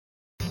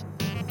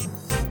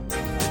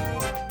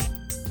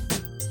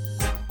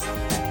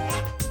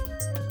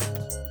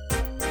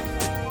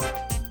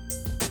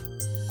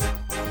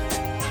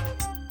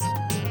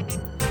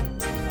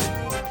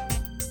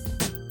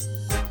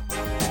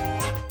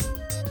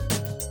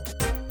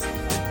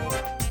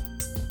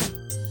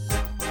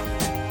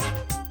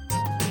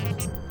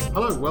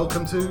Hello,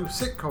 welcome to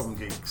Sitcom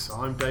Geeks.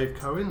 I'm Dave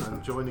Cohen,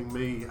 and joining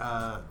me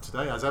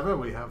today, as ever,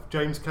 we have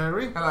James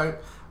Carey. Hello.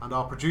 And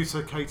our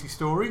producer, Katie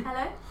Story.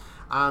 Hello.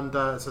 And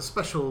it's a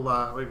special,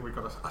 we've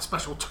got a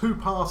special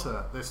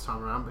two-parter this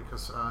time around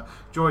because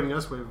joining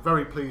us, we're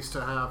very pleased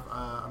to have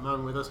a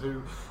man with us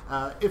who,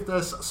 if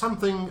there's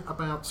something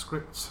about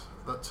scripts,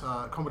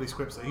 comedy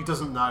scripts that he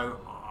doesn't know,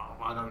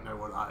 I don't know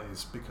what that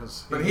is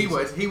because. But he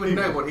would know what he doesn't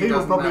know. He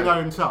would probably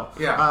know himself.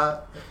 Yeah.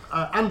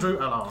 Andrew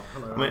Allard.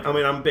 Hello. I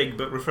mean, I'm big,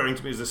 but referring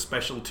to me as a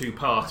special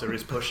two-parter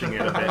is pushing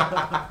it a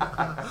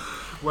bit.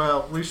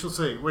 Well, we shall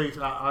see.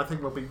 I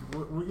think we'll be.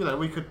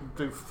 We could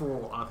do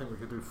four. I think we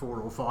could do 4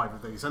 or 5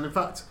 of these. And in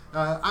fact,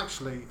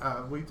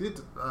 we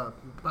did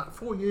about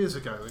 4 years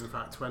ago. In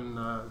fact, when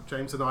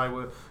James and I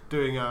were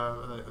doing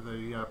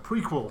the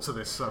prequel to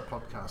this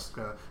podcast,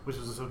 which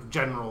was a sort of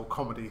general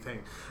comedy thing,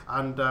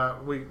 and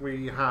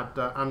we had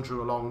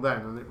Andrew along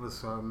then, and it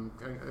was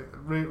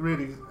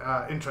really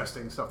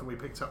interesting stuff that we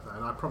picked up there.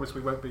 And I promise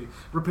we won't be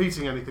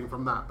repeating anything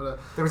from that.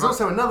 But there was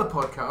also another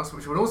podcast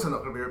which we're also not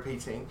going to be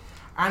repeating.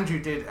 Andrew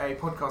did a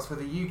podcast for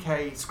the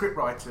UK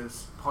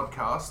Scriptwriters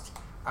podcast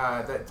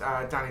that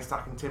Danny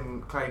Stack and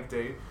Tim Clegg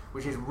do,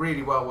 which is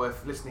really well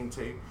worth listening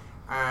to.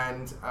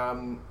 And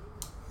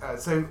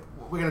so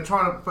we're going to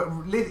try and. But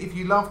if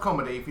you love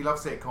comedy, if you love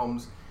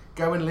sitcoms,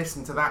 go and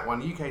listen to that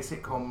one. UK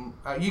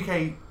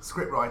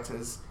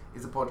Scriptwriters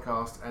is a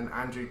podcast, and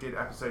Andrew did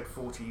episode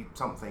 40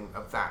 something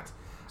of that.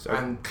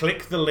 So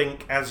click the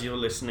link as you're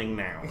listening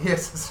now.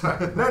 Yes, that's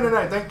right. No,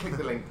 don't click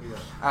the link.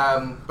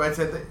 Yeah. But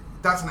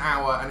that's an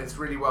hour, and it's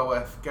really well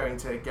worth going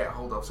to get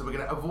hold of. So we're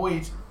going to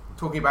avoid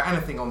talking about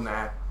anything on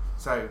there.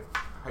 So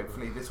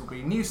hopefully this will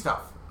be new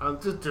stuff.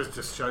 And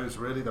just shows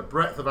really the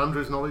breadth of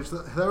Andrew's knowledge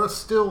that there are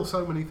still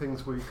so many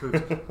things we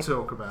could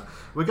talk about.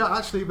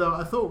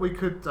 I thought we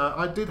could.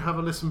 I did have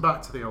a listen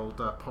back to the old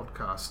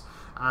podcast.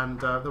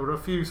 And there were a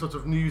few sort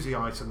of newsy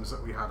items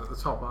that we had at the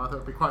top. I thought it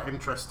would be quite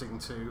interesting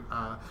to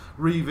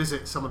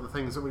revisit some of the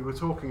things that we were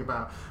talking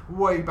about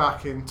way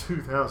back in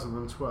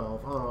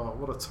 2012. Oh,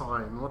 what a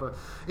time. What a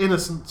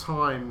innocent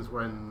times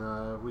when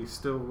we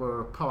still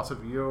were part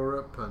of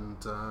Europe. And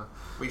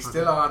we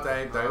still are,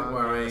 Dave, don't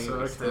worry. Yes,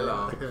 we still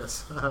are.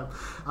 Yes. Ed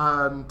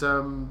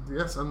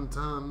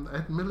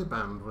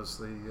Miliband was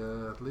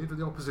the leader of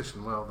the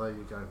opposition. Well, there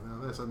you go. Now,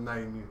 there's a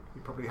name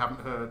you probably haven't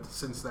heard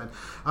since then.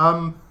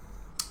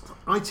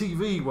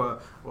 ITV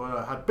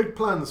had big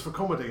plans for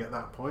comedy at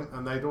that point,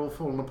 and they'd all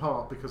fallen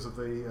apart because of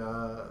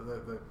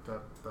the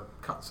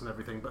cuts and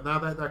everything. But now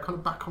they're kind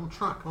of back on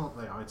track, aren't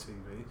they,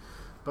 ITV?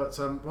 But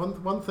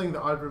one thing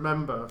that I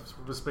remember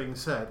was being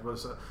said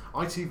was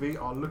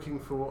ITV are looking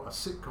for a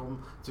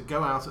sitcom to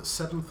go out at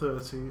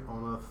 7:30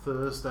 on a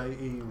Thursday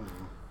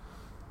evening.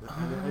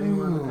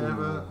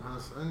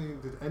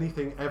 Did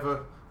anything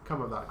ever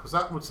come of that? Because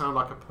that would sound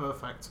like a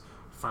perfect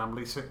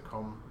family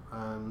sitcom.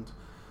 And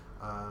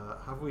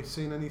have we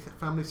seen any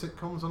family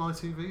sitcoms on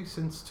ITV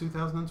since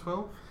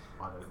 2012?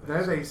 I don't think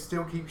No, so. they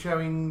still keep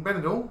showing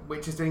Benidorm,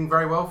 which is doing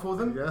very well for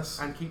them. Yes.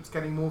 And keeps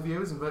getting more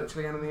viewers than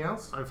virtually anything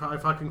else. If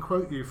I can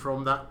quote you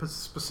from that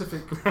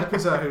specific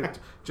episode,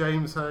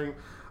 James saying,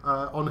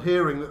 on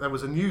hearing that there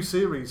was a new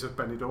series of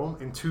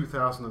Benidorm in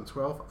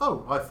 2012,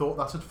 I thought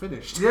that had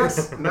finished.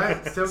 Yes, no,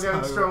 it's still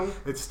going strong.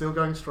 It's still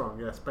going strong,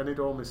 yes.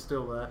 Benidorm is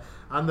still there.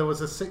 And there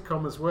was a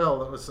sitcom as well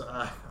that was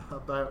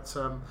about,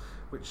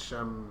 which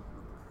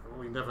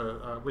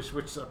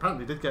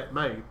apparently did get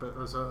made, but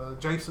there was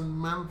Jason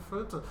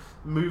Manford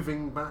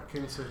moving back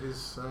into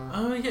his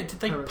Did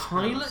they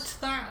pilot house.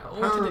 that?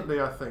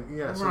 Apparently, I think,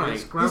 yes. Right. So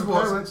his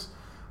grandparents,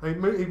 he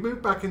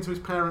moved back into his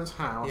parents'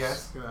 house,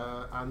 yes.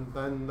 And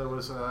then there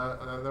was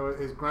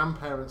his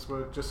grandparents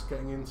were just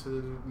getting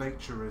into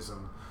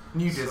naturism.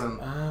 Nudism.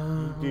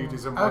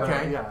 Nudism.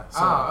 Okay. Yeah.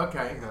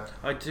 Okay. Yeah.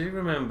 I do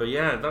remember.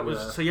 Yeah, that was.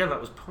 Yeah. So yeah,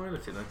 that was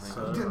piloted. I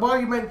think. While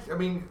you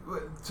mentioned,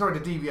 sorry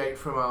to deviate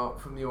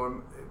from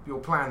your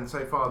plan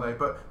so far though,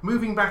 but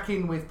moving back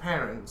in with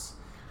parents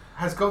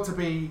has got to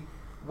be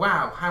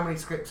wow. How many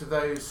scripts of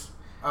those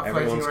are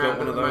Everyone's floating around got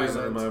one of those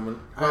at the moment.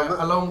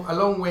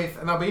 Along with,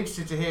 and I'll be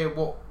interested to hear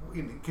what,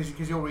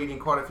 because you're reading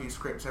quite a few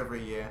scripts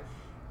every year.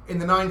 In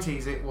the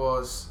 90s, it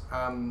was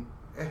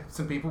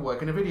some people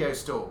work in a video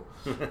store,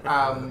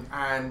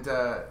 and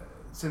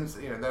since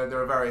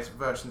there are various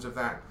versions of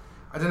that.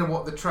 I don't know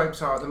what the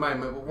tropes are at the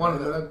moment, but one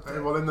of the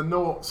in the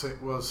noughts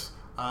it was.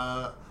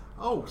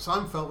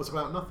 Seinfeld was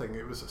about nothing.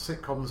 It was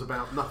sitcoms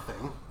about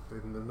nothing.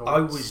 In the noughts. I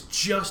was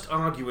just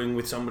arguing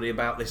with somebody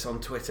about this on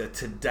Twitter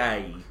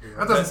today. Yeah.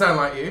 That doesn't sound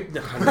like you.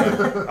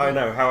 I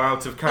know, how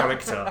out of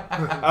character.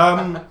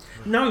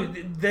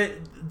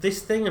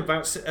 This thing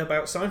about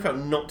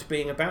Seinfeld not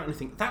being about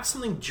anything, that's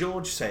something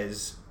George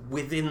says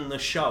within the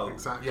show.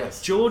 Exactly.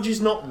 Yes. George is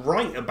not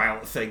right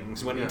about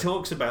things when he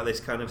talks about this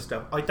kind of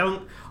stuff. I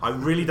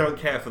really don't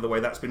care for the way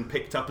that's been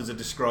picked up as a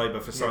describer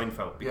for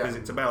Seinfeld, because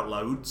it's about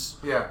loads.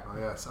 Yeah. Oh,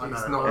 yes, I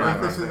It's know.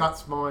 not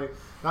That's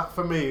That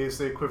for me is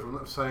the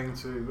equivalent of saying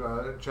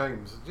to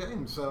James,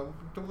 don't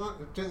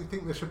you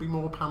think there should be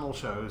more panel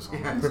shows on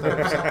instead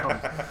of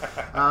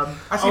sitcoms?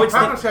 Actually,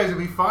 panel shows would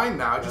be fine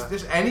now.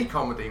 Just any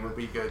comedy would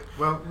be good.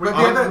 Well, the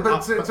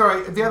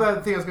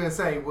other thing I was going to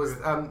say was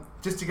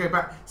just to go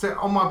back. So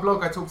on my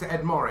blog, I talked to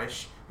Ed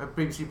Morrish, a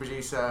BBC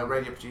producer,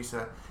 radio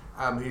producer,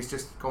 who's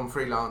just gone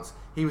freelance.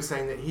 He was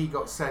saying that he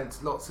got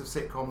sent lots of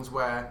sitcoms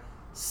where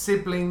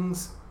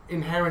siblings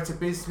inherit a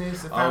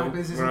business, a family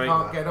business, and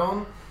can't get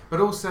on. But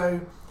also,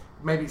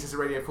 maybe it's just a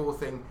Radio 4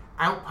 thing,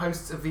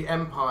 outposts of the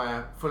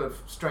Empire full of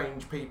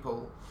strange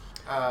people.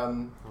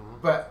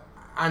 But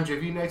Andrew,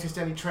 have you noticed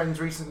any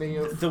trends recently?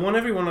 The one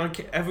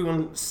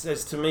everyone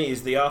says to me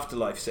is the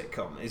Afterlife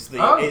sitcom. Is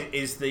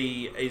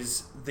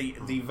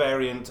the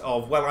variant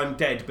of, well, I'm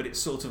dead, but it's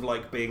sort of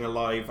like being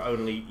alive.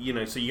 Only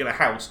so you get a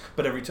house,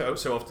 but every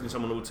so often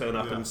someone will turn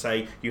up and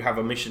say you have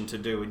a mission to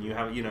do, and you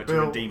have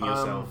to redeem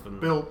yourself.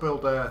 And Bill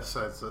Dare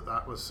says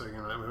that was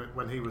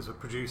when he was a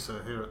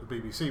producer here at the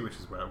BBC, which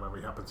is where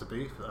we happen to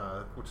be,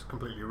 which is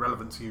completely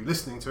irrelevant to you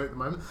listening to it at the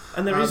moment.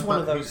 And there is one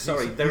of those. He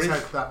said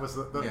that was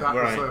the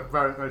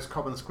very most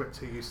common script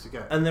he used to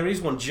get. And there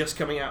is one just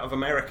coming out of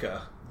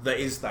America that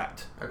is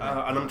that. Okay.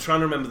 And I'm trying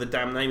to remember the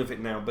damn name of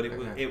it now, but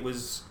it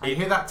was... You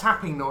hear that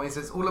tapping noise?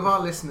 It's all of our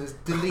listeners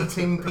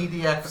deleting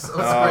PDFs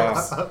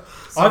or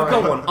scripts.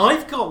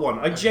 I've got one.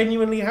 I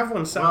genuinely have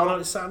one sat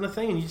on a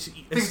thing.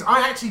 And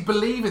I actually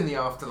believe in the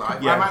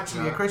afterlife. I'm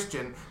actually a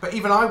Christian, but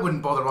even I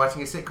wouldn't bother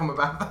writing a sitcom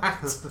about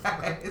that.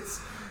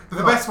 But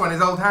the best one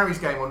is Old Harry's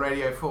Game on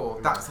Radio 4.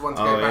 That's the one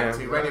to go back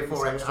to. Radio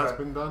 4 Extra. Has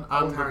been done.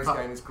 Old Harry's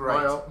Game is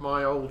great.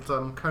 My old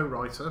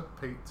co-writer,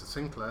 Pete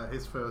Sinclair,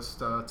 his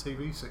first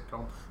TV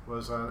sitcom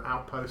was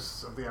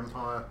Outposts of the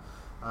Empire.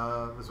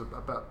 It was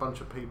a bunch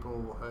of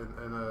people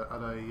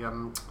at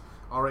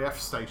a RAF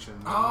station.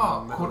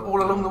 Called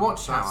All Along the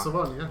Watchtower. That's the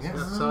one,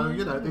 yes. So,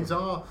 these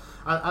are...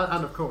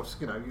 And of course,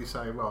 you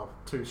say, well,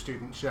 two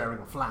students sharing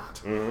a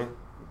flat. Mm-hmm.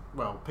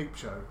 Well, Peep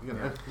Show,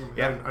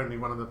 only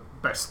one of the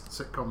best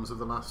sitcoms of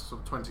the last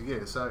sort of 20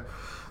 years. So,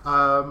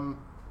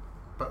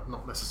 but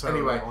not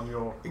necessarily on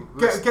your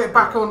list. Get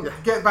back on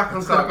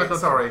target.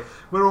 Sorry,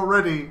 we're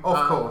already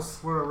off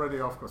course. We're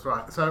already off course,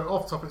 right? So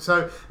off topic.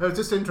 So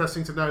just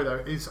interesting to know though,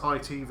 is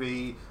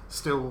ITV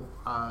still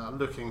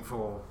looking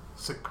for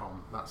sitcom?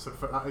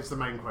 That is the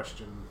main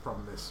question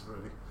from this,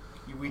 really.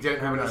 We don't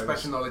have any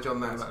special knowledge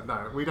on that.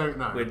 No, we don't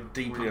know. We're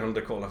deeply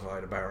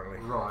underqualified, apparently.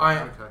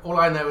 Right. All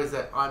I know is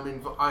that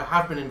I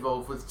have been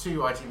involved with 2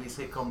 ITV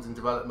sitcoms in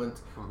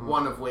development. Mm-hmm.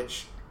 One of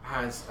which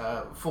has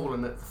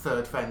fallen at the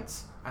third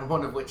fence, and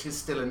one of which is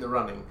still in the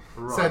running.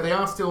 Right. So they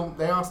are still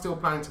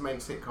planning to make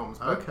sitcoms.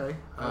 But,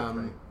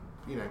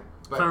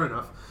 fair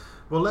enough.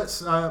 Well,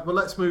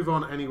 let's move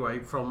on anyway.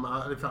 In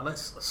fact,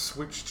 let's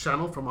switch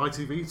channel from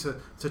ITV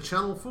to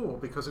Channel 4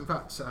 because, in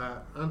fact,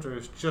 Andrew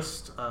has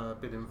just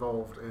been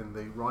involved in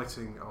the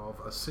writing of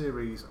a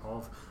series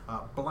of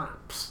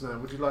blaps. Now,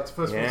 would you like to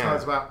first of all tell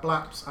us about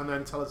blaps and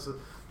then tell us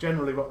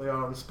generally what they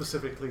are and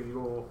specifically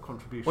your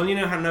contribution? Well, you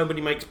know how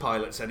nobody makes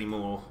pilots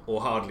anymore,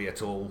 or hardly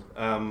at all.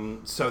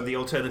 So the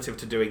alternative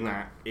to doing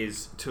that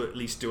is to at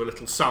least do a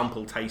little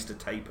sample taster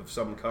tape of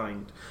some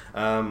kind.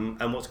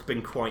 And what's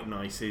been quite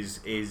nice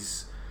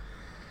is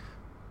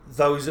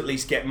those at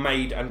least get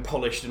made and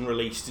polished and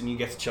released, and you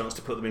get a chance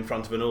to put them in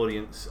front of an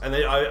audience. And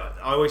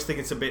I always think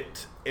it's a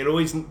bit. I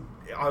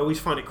always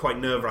find it quite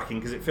nerve-wracking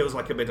because it feels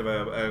like a bit of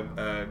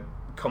a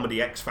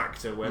comedy X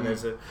Factor where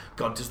there's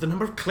does the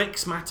number of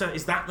clicks matter?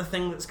 Is that the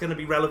thing that's going to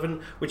be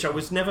relevant? Which I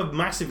was never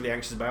massively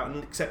anxious about,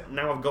 and except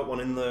now I've got one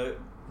in the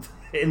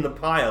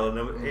pile,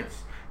 and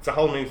it's a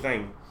whole new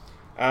thing.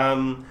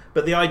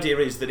 But the idea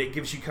is that it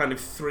gives you kind of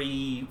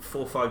 3,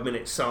 4, 5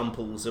 minute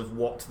samples of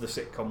what the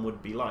sitcom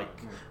would be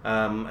like,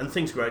 and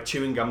things great.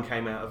 Chewing Gum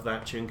came out of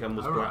that. Chewing Gum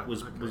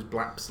was was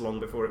blaps long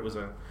before it was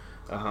a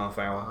half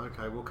hour.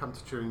 Okay, we'll come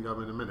to Chewing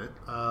Gum in a minute.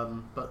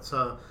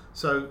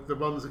 So the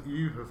ones that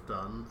you have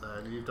done,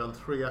 you've done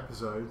 3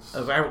 episodes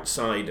of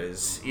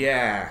Outsiders,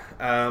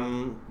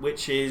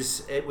 which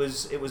is it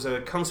was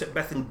a concept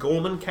Bethan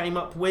Gorman came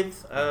up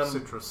with.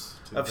 Citrus.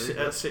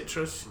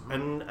 Citrus,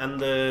 and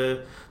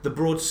the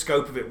broad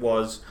scope of it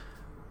was,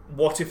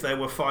 what if there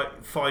were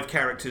 5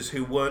 characters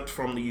who weren't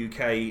from the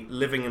UK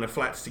living in a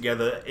flat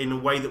together in a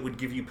way that would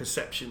give you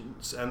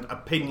perceptions and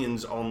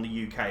opinions on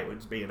the UK? It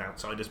would be an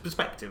outsider's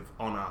perspective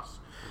on us.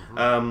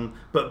 Mm-hmm.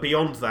 But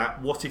beyond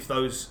that, what if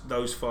those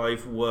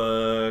 5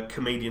 were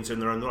comedians in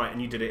their own right,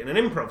 and you did it in an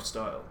improv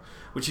style,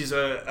 which is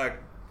a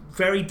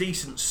very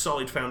decent,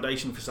 solid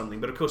foundation for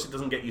something. But of course, it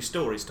doesn't get you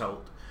stories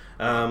told.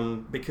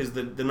 Because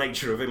the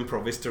nature of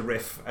improv is to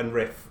riff and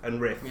riff and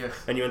riff,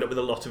 and you end up with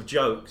a lot of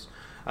jokes.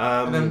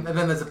 And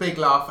then there's a big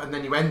laugh, and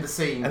then you end the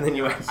scene, and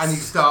you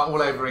start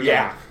all over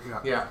again.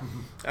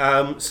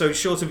 So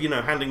short of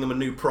handing them a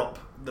new prop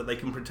that they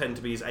can pretend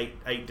to be as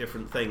 8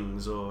 different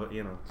things, or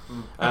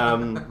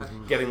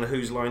getting the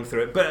Who's line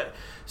through it. But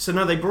so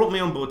now they brought me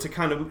on board to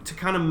kind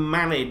of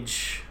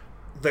manage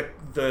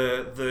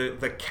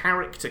the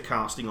character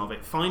casting of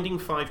it, finding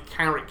 5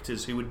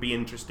 characters who would be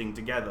interesting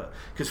together,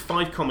 because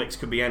 5 comics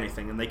could be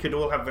anything, and they could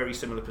all have very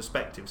similar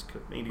perspectives.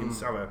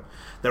 Comedians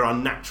there are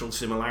natural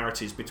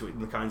similarities between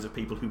the kinds of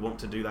people who want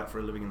to do that for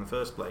a living in the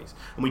first place,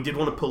 and we did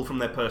want to pull from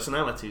their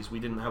personalities. We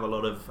didn't have a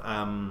lot of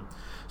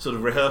sort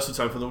of rehearsal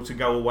time for them to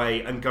go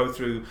away and go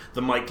through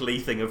the Mike Leigh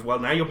thing of, well,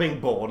 now you're being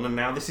born and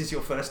now this is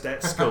your first day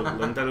at school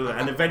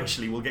and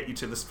eventually we'll get you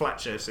to this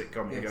Flatshare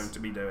sitcom you're going to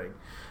be doing.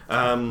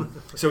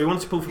 So we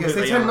wanted to pull from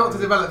they tend not to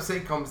develop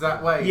sitcoms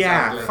that way.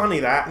 Yeah, sadly. funny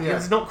that. Yeah.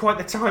 It's not quite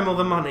the time or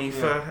the money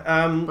for...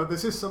 but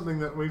this is something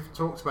that we've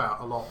talked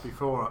about a lot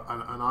before,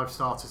 and I've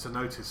started to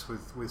notice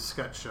with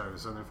sketch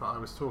shows. And in fact, I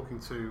was talking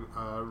to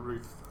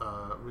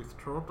Ruth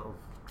Trod of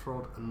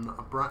Trod and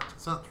Bratt,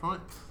 is that right?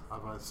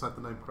 Have I said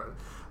the name correctly?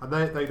 And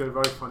they do a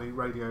very funny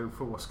Radio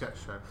 4 sketch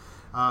show.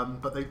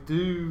 But they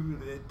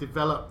do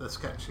develop their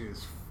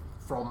sketches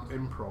from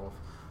improv.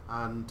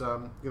 And,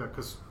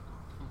 because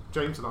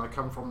James and I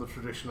come from the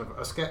tradition of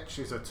a sketch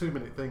is a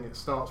 2-minute thing. It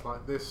starts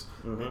like this,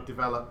 it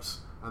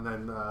develops, and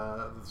then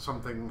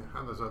something,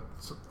 and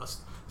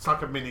it's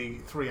like a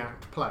mini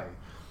 3-act play.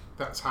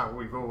 That's how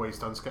we've always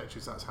done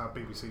sketches. That's how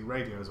BBC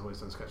Radio has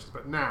always done sketches.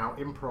 But now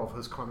improv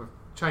has kind of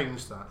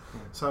changed that.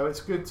 So it's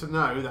good to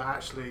know that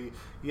actually,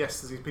 yes,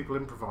 there's these people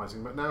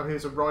improvising, but now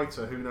here's a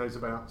writer who knows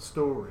about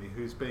story,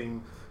 who's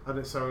being,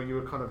 and so you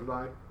were kind of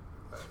like.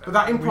 But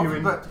that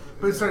improv, but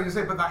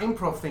that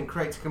improv thing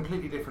creates a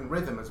completely different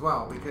rhythm as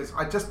well. Because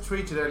I just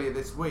tweeted earlier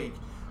this week.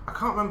 I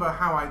can't remember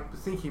how I was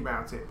thinking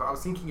about it, but I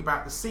was thinking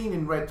about the scene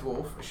in Red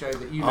Dwarf, a show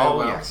that you know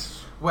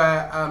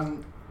well,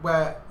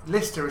 where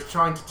Lister is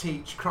trying to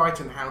teach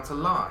Crichton how to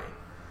lie,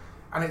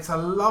 and it's a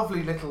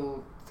lovely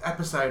little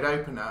episode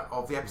opener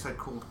of the episode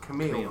called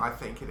Camille, I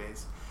think it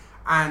is,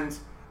 and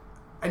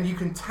you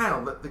can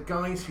tell that the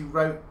guys who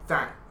wrote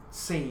that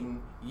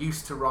scene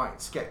used to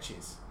write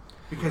sketches.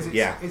 Because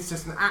it's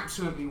just an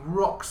absolutely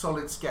rock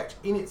solid sketch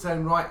in its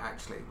own right,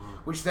 actually,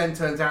 which then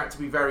turns out to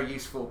be very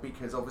useful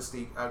because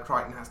obviously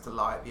Crichton has to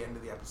lie at the end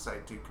of the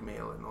episode to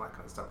Camille and all that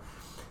kind of stuff.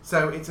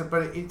 So it's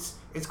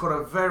got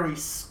a very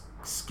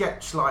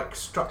sketch-like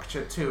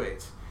structure to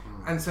it,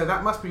 and so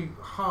that must be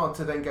hard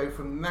to then go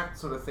from that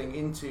sort of thing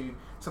into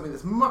something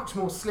that's much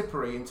more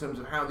slippery in terms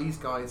of how these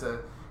guys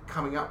are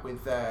coming up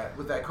with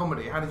their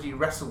comedy. How did you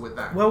wrestle with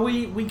that? Well,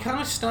 we kind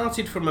of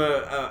started from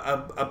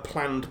a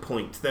planned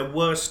point. There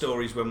were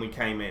stories when we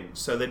came in,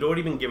 so they'd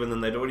already been given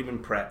them, they'd already been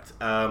prepped,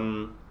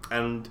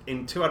 and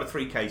in 2 out of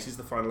 3 cases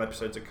the final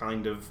episodes are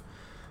kind of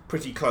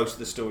pretty close to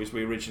the stories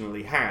we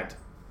originally had.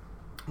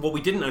 What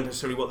we didn't know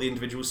necessarily what the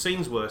individual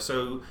scenes were,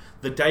 so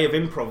the day of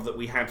improv that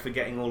we had for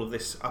getting all of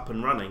this up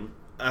and running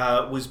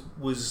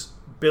was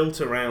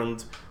built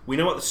around, we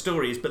know what the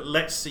story is, but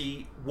let's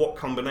see what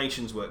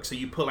combinations work. So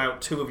you pull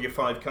out 2 of your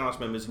 5 cast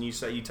members and you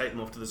take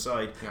them off to the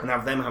side and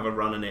have them have a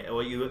run in it,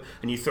 or you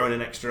throw in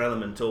an extra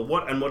element, or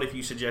what if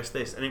you suggest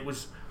this? And it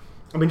was,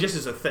 I mean, just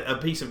as a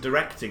piece of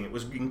directing, it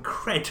was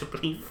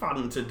incredibly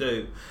fun to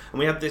do. And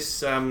we had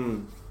this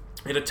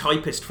we had a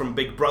typist from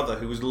Big Brother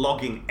who was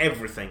logging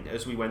everything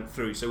as we went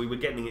through, so we were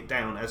getting it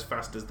down as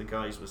fast as the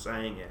guys were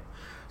saying it.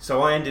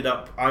 So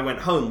I went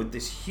home with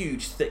this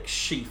huge thick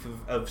sheaf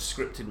of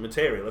scripted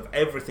material of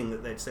everything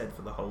that they'd said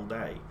for the whole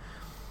day.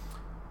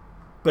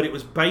 But it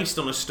was based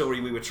on a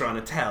story we were trying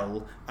to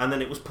tell, and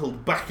then it was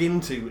pulled back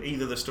into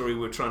either the story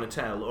we were trying to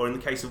tell, or in the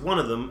case of one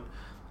of them,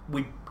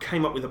 we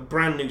came up with a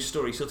brand new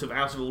story sort of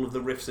out of all of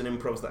the riffs and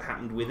improvs that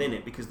happened within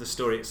it, because the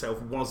story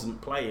itself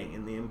wasn't playing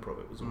in the improv,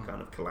 it was all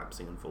kind of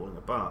collapsing and falling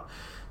apart.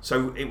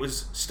 So it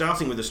was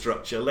starting with a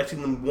structure,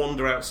 letting them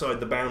wander outside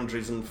the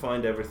boundaries and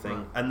find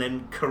everything, and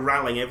then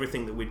corralling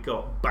everything that we'd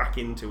got back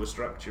into a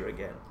structure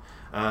again.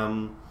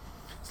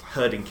 It's like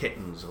herding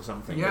kittens or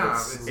something. Yeah,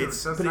 it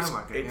does sound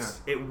like it.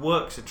 It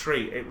works a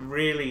treat. It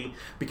really,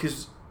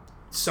 because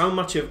so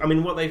much of, I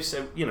mean, what they've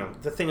said,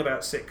 the thing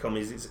about sitcom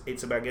is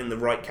it's about getting the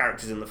right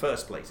characters in the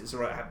first place. It's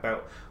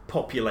about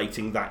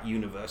populating that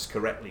universe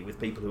correctly with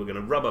people who are going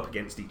to rub up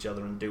against each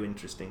other and do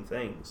interesting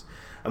things.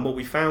 And what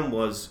we found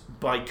was,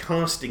 by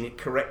casting it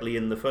correctly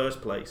in the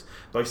first place,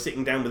 by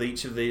sitting down with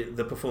each of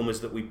the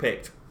performers that we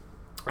picked,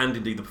 and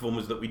indeed the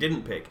performers that we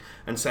didn't pick,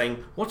 and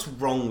saying, what's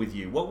wrong with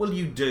you? What will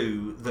you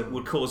do that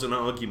would cause an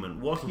argument?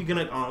 What are you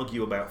going to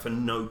argue about for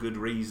no good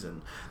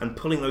reason? And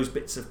pulling those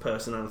bits of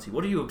personality.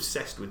 What are you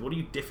obsessed with? What are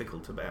you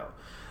difficult about?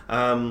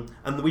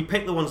 And we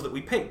picked the ones that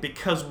we picked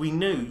because we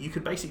knew you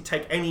could basically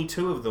take any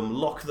 2 of them,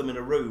 lock them in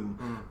a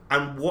room,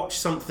 and watch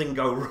something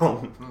go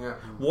wrong. Yeah.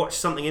 Watch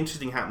something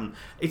interesting happen.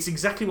 It's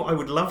exactly what I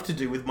would love to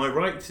do with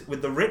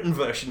the written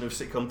version of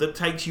sitcom that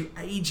takes you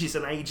ages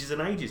and ages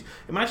and ages.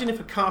 Imagine if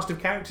a cast of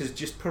characters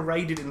just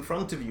paraded in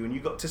front of you and you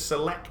got to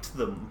select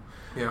them,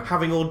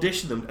 having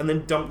auditioned them, and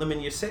then dump them in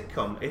your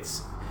sitcom.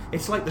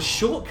 It's like the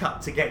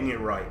shortcut to getting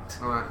it right.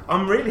 All right.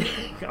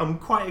 I'm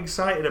quite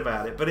excited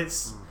about it, but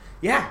it's.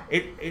 Yeah,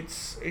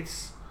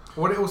 it's.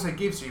 What it also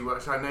gives you,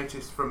 which I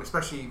noticed from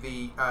especially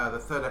the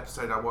 3rd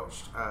episode I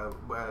watched,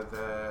 where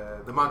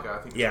the Mugger, I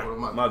think it's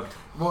called Mugged.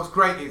 What's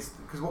great is,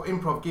 because what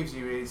improv gives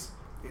you is,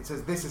 it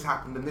says this has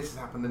happened and this has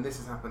happened and this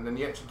has happened, and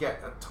you actually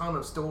get a ton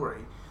of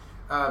story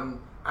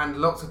and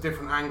lots of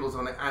different angles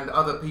on it, and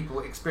other people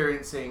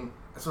experiencing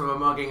a sort of a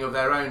mugging of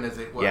their own, as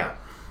it were. Yeah.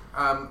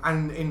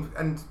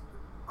 And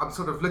I'm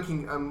sort of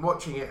looking and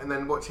watching it, and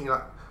then watching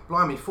like,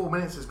 blimey, 4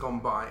 minutes has gone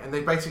by, and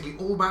they basically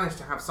all managed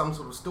to have some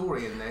sort of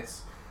story in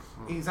this.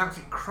 He's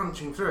absolutely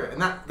crunching through it,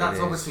 and that's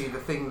obviously the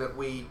thing that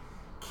we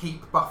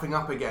keep buffing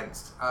up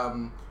against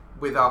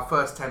with our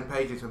first 10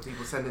 pages when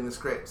people send in the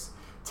scripts.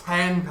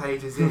 10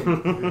 pages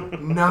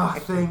in,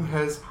 nothing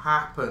has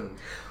happened.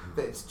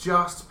 It's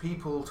just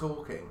people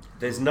talking.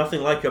 There's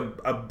nothing like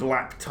a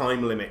black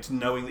time limit,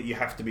 knowing that you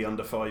have to be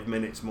under 5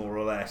 minutes, more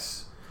or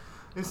less.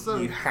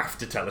 You have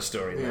to tell a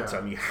story in that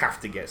time. You have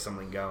to get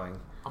something going.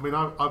 I mean,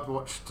 I've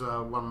watched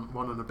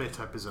one and a bit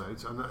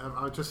episodes, and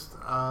I just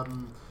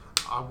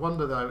I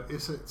wonder though,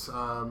 is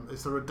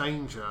there a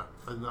danger,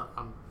 and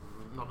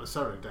not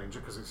necessarily a danger,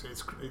 because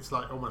it's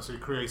like almost you're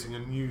creating a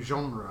new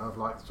genre of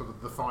like sort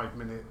of the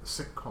 5-minute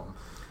sitcom,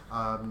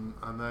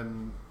 and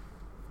then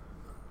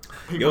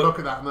people look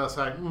at that and they'll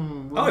say,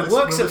 it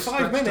works at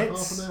 5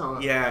 minutes. Half an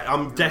hour? Yeah,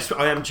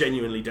 I am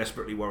genuinely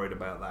desperately worried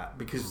about that,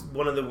 because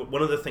one of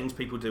the things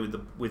people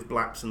do with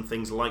Blaps and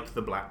things like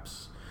the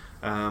Blaps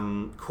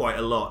quite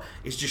a lot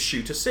is just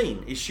shoot a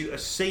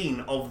scene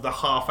of the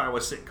half-hour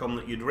sitcom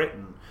that you'd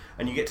written,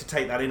 and you get to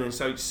take that in, and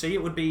so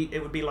it would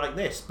be like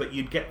this, but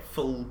you'd get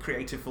full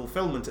creative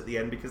fulfillment at the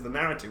end because the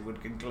narrative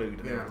would conclude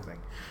and everything.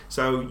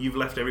 So you've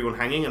left everyone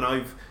hanging, and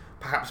I've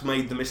perhaps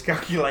made the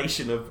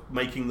miscalculation of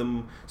making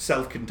them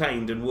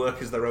self-contained and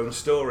work as their own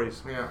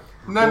stories. Yeah.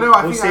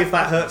 We'll see if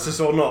that hurts us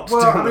or not.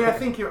 Well, I mean, I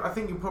think you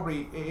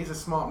probably, it is a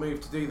smart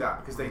move to do that,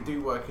 because they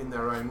do work in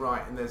their own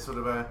right, and there's sort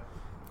of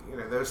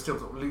there's still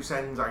sort of loose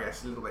ends, I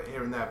guess, a little bit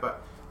here and there,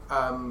 but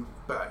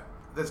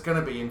there's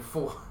going to be in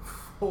 4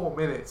 or 5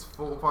 minutes,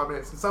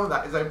 and some of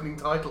that is opening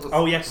titles.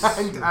 Oh yes,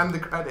 and the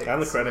credits.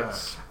 And the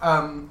credits.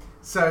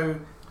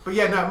 But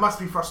yeah, no, it must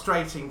be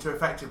frustrating to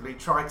effectively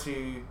try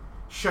to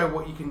show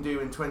what you can do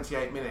in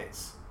 28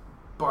 minutes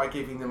by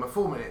giving them a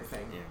 4-minute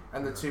thing,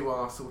 and the two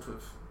are sort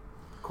of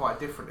quite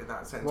different in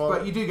that sense. Well,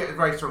 but you do get a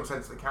very strong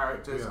sense of the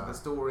characters and the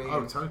story,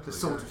 and the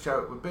sort of show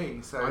it would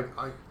be. So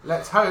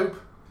let's hope.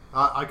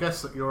 I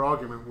guess that your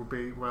argument would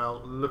be,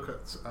 well, look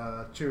at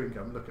Chewing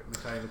Gum, look at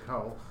Michaela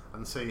Cole,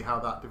 and see how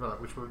that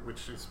developed,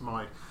 which is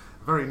my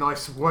very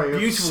nice way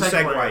beautiful of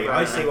segue.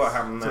 I see what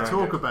happened there. To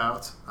talk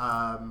about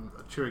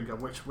Chewing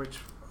Gum, which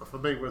for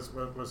me was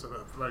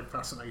a very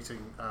fascinating,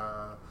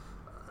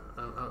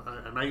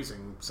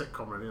 amazing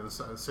sitcom, really,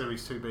 and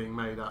series 2 being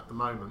made at the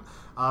moment.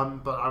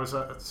 But I was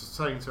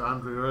saying to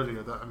Andrew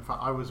earlier that in fact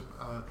I was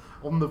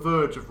on the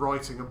verge of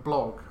writing a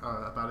blog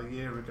about a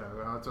year ago.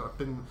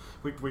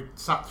 We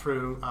sat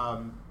through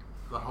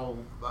the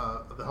whole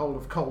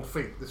of Cold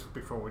Feet. This was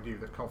before we knew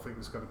that Cold Feet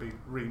was going to be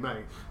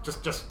remade.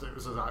 Just it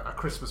was a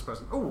Christmas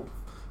present.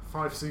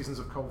 5 seasons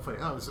of Cold Feet.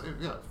 It was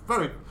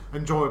very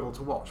enjoyable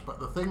to watch. But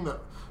the thing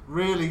that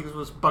really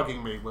was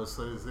bugging me was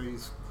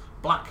these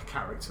black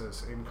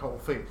characters in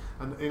Cold Feet,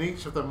 and in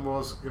each of them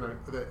was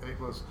it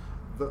was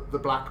the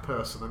black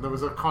person, and there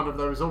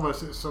was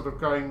almost sort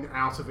of going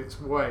out of its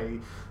way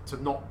to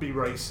not be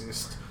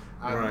racist,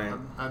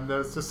 and there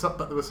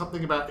was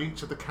something about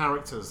each of the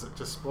characters that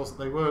just wasn't.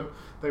 They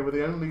were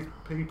the only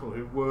people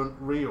who weren't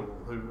real,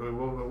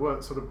 who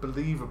weren't sort of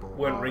believable,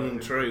 weren't ringing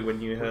true when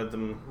you heard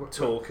them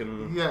talk,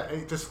 and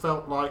it just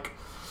felt like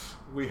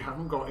we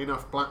haven't got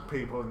enough black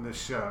people in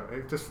this show.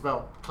 It just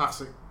felt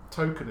classic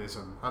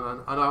tokenism,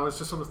 and I was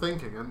just sort of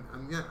thinking, and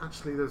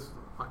actually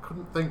I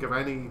couldn't think of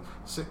any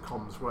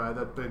sitcoms where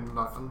there'd been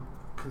like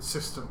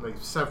consistently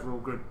several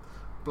good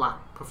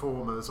black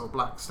performers or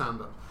black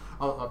stand-up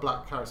or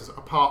black characters,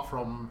 apart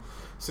from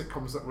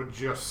sitcoms that were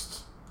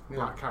just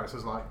black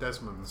characters, like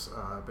Desmond's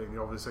being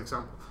the obvious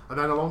example. And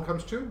then along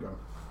comes Chewing Gum.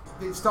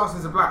 It starts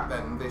as a black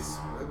then.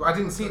 I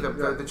didn't see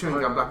the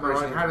Chewing Gum black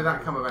version. How did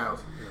that come about?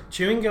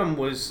 Chewing Gum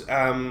was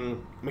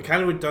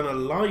Michaela had done a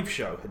live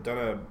show, had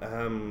done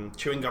a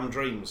Chewing Gum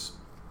Dreams,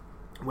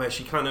 where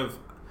she kind of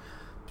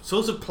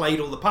sort of played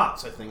all the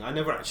parts. I think I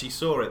never actually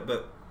saw it,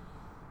 but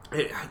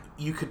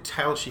you could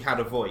tell she had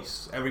a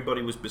voice.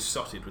 Everybody was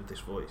besotted with this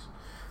voice,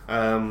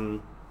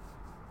 and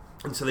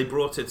so they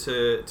brought it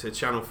to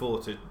Channel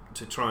 4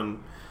 to try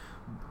and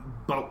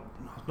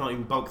not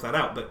even bulk that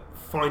out, but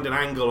find an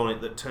angle on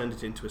it that turned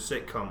it into a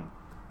sitcom.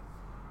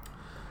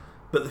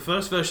 But the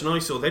first version I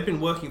saw, they'd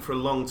been working for a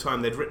long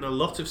time. They'd written a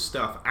lot of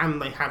stuff,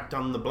 and they had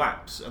done the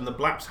Blaps, and the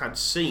Blaps had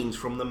scenes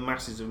from the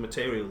masses of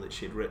material that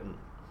she'd written.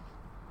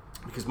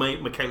 Because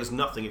Michaela's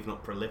nothing if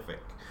not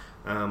prolific.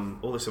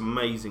 All this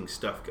amazing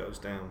stuff goes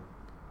down,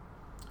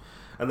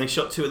 and they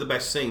shot 2 of the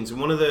best scenes. And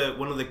one of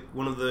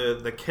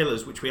the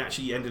killers, which we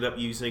actually ended up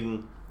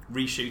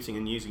reshooting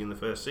and using in the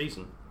first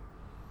season,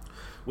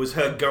 was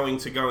her going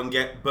to go and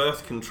get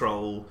birth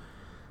control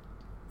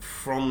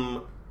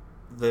from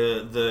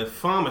the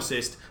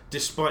pharmacist,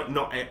 despite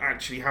not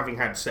actually having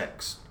had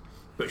sex,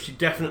 but she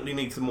definitely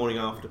needs the morning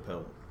after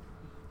pill.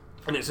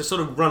 And it's a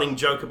sort of running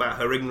joke about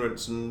her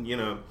ignorance, and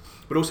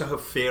but also her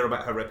fear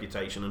about her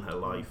reputation and her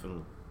life.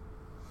 And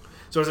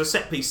So as a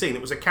set piece scene,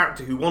 it was a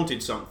character who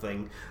wanted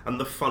something and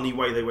the funny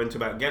way they went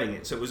about getting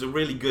it. So it was a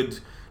really good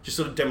just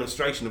sort of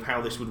demonstration of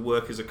how this would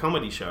work as a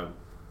comedy show.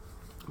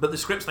 But the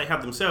scripts they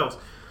had themselves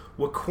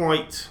were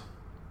quite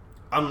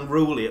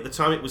unruly. At the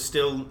time, it was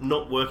still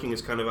not working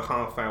as kind of a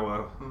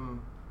half-hour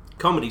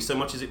comedy so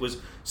much as it was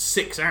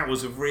 6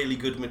 hours of really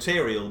good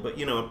material. But,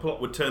 you know, a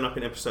plot would turn up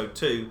in episode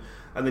 2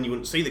 and then you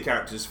wouldn't see the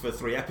characters for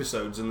 3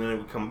 episodes and then it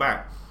would come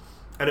back.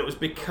 And it was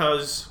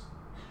because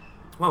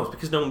no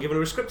one given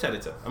her a script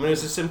editor. I mean, it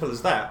was as simple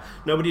as that.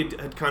 Nobody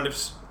had kind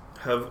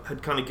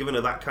of given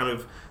her that kind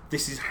of,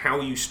 this is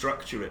how you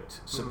structure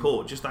it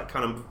support, just that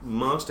kind of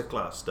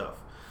masterclass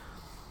stuff.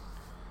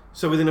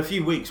 So within a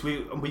few weeks,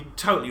 we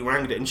totally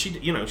wranged it, and she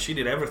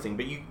did everything.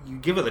 But you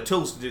give her the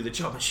tools to do the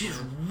job, and she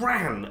just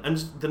ran. And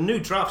the new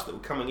drafts that were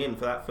coming in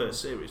for that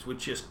first series were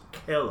just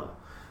killer.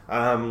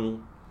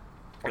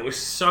 It was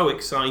so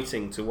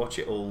exciting to watch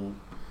it all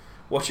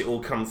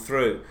come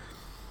through.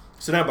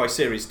 So now by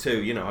series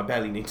 2, you know, I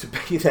barely need to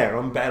be there.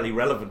 I'm barely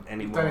relevant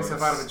anymore. You've done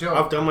yourself out of a job.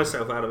 I've done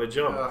myself out of a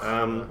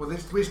job. Well,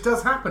 which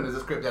does happen as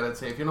a script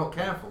editor if you're not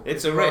careful.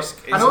 It's a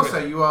risk. And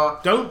also, you are...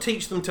 Don't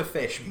teach them to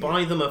fish.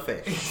 Buy them a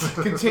fish.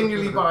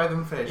 Continually buy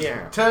them fish.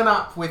 Yeah. Turn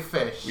up with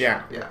fish.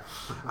 Yeah.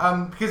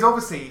 Because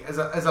obviously, as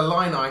a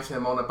line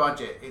item on a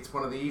budget, it's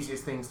one of the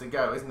easiest things to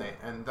go, isn't it?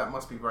 And that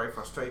must be very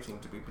frustrating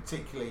to be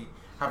particularly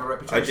have a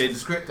reputation as a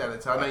script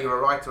editor. I know you're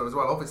a writer as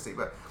well, obviously,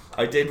 but...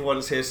 I did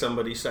once hear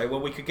somebody say,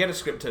 well, we could get a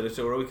script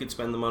editor or we could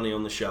spend the money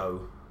on the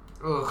show.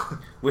 Ugh.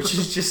 Which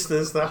is just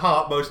most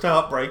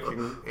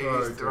heartbreaking. It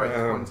is very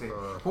disappointing.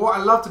 But what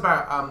I loved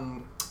about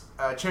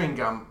Chewing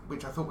Gum,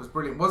 which I thought was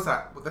brilliant, was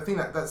that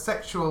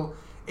sexual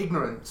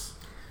ignorance,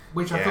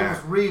 which I thought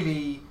was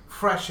really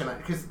fresh in it,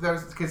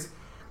 because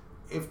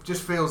it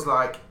just feels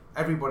like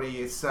everybody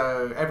is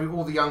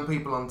all the young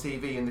people on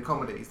TV in the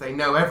comedies, they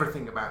know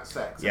everything about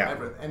sex and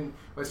everything, and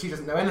well, she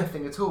doesn't know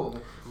anything at all.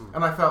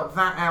 And I felt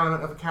that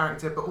element of a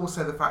character, but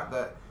also the fact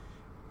that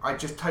I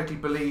just totally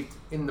believed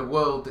in the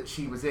world that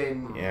she was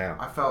in.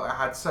 I felt I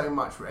had so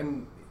much,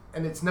 and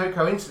it's no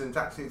coincidence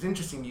actually. It's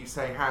interesting you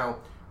say how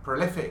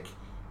prolific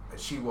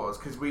she was,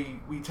 because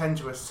we tend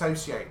to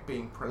associate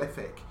being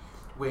prolific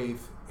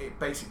with it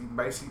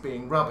basically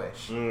being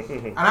rubbish.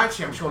 And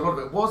actually, I'm sure a lot of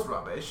it was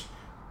rubbish,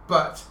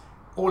 but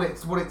what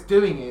it's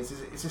doing is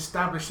it's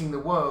establishing the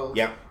world.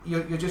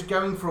 You're just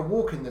going for a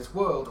walk in this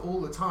world all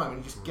the time, and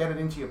you just get it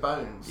into your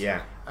bones.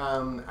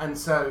 And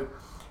so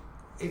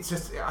it's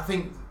just, I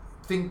think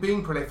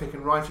being prolific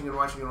and writing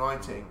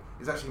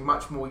is actually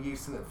much more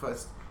use than at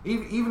first.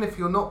 Even if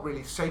you're not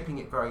really shaping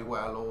it very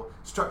well or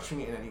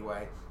structuring it in any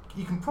way,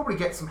 you can probably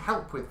get some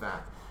help with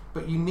that.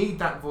 But you need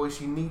that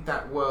voice, you need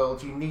that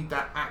world, you need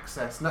that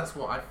access, and that's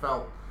what I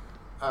felt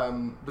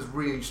was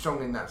really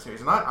strong in that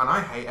series. And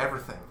I hate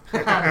everything.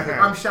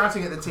 I'm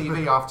shouting at the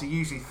TV after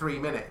usually 3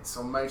 minutes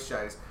on most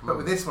shows, but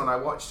with this one I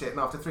watched it, and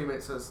after 3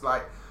 minutes I was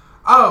like,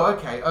 oh,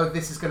 okay,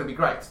 this is going to be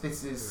great.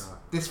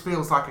 This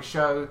feels like a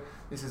show.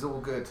 This is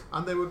all good.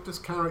 And they were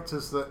just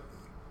characters that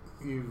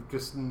you've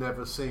just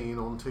never seen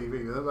on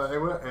TV.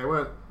 They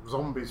weren't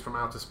zombies from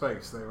outer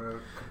space. They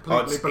were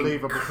completely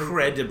believable,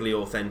 incredibly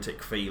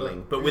authentic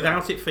feeling, but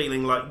without it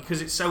feeling like,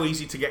 because it's so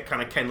easy to get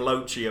kind of Ken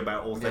Loachy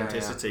about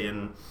authenticity,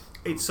 and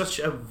it's such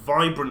a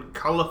vibrant,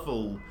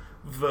 colourful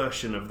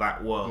version of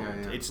that world.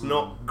 It's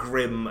not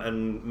grim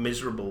and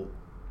miserable.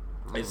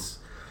 It's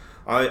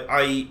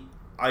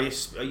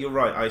you're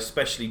right. I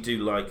especially do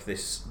like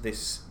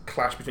this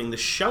clash between the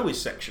show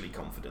is sexually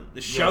confident. The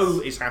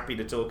show is happy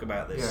to talk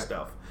about this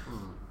stuff.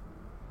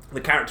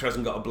 The character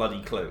hasn't got a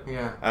bloody clue.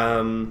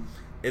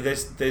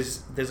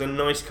 There's a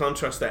nice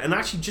contrast there, and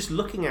actually just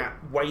looking at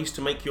ways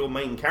to make your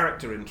main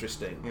character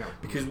interesting.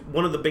 Because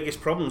one of the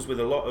biggest problems with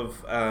a lot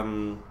of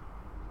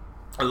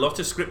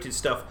scripted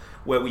stuff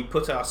where we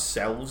put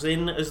ourselves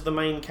in as the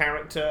main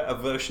character, a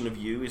version of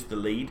you is the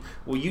lead.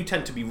 Well, you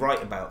tend to be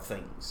right about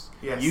things.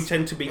 You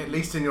tend to be, at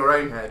least in your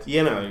own head.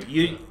 You know,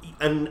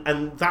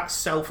 and that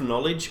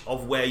self-knowledge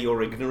of where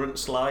your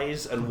ignorance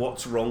lies and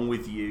what's wrong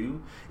with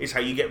you is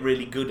how you get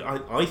really good.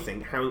 I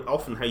think how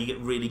you get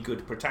really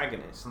good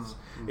protagonists.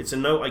 It's a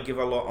note I give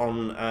a lot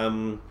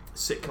on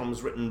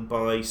sitcoms written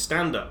by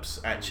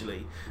stand-ups,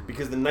 actually,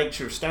 because the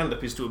nature of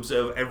stand-up is to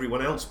observe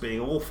everyone else being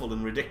awful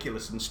and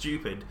ridiculous and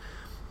stupid,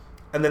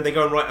 and then they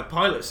go and write a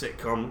pilot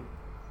sitcom,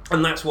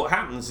 and that's what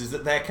happens, is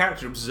that their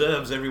character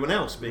observes everyone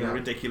else being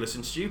ridiculous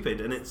and stupid,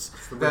 and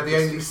they're the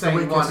only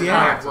sane one in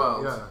that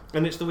world.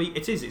 And it's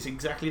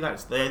exactly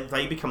that.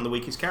 They become the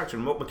weakest character,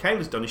 and what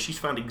Michaela's done is she's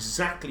found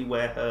exactly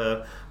where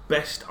her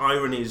best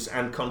ironies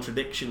and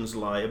contradictions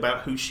lie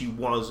about who she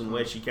was and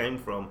where she came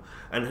from,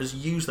 and has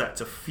used that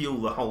to fuel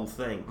the whole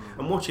thing.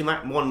 And watching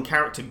that one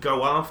character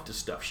go after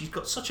stuff, she's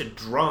got such a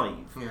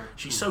drive.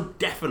 She's so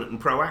definite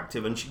and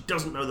proactive, and she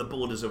doesn't know the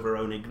borders of her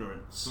own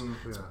ignorance.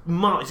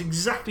 It's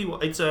exactly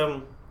what it's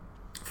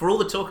for all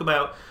the talk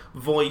about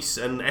voice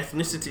and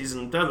ethnicities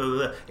and blah, blah,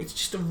 blah, it's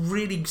just a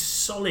really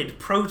solid,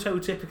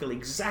 prototypical,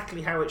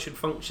 exactly how it should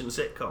function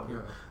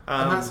sitcom.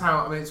 And that's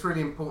how, it's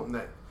really important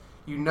that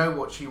you know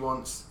what she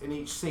wants in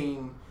each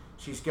scene.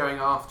 She's going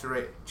after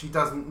it. She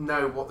doesn't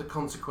know what the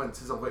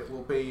consequences of it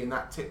will be, and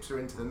that tips her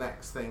into the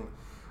next thing.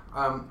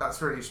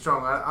 That's really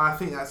strong. I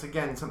think that's,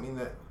 again, something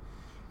that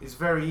is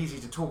very easy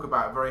to talk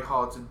about, very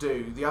hard to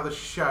do. The other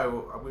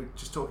show, we were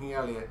just talking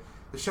earlier,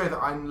 the show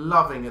that I'm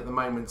loving at the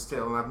moment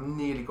still, and I've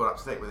nearly got up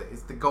to date with it,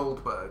 is The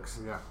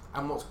Goldbergs. Yeah.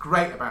 And what's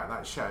great about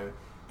that show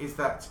is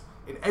that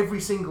in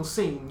every single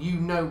scene, you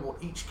know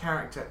what each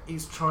character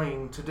is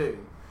trying to do.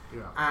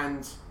 Yeah.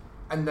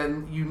 And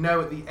then you know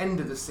at the end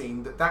of the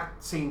scene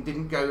that scene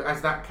didn't go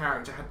as that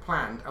character had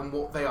planned, and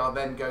what they are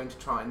then going to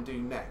try and do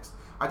next.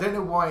 I don't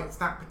know why it's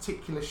that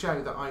particular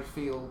show that I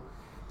feel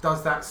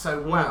does that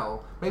so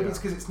well. Maybe it's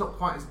because it's not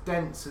quite as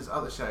dense as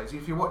other shows.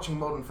 If you're watching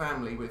Modern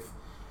Family with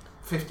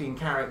 15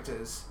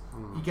 characters,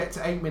 you get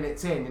to 8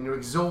 minutes in and you're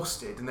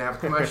exhausted, and they have a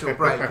commercial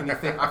break, and you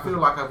think, I feel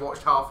like I've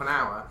watched half an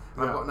hour,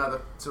 and I've got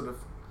another sort of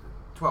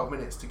 12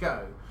 minutes to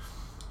go.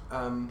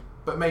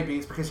 But maybe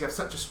it's because you have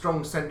such a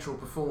strong central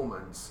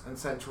performance and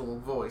central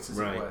voice, as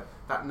it were,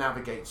 that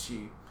navigates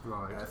you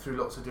through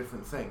lots of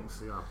different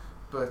things. Yeah.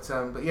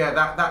 But yeah,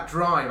 that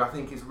drive, I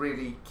think, is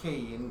really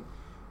key, and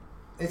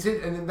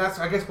and that's,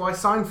 I guess, why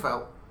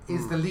Seinfeld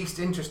is the least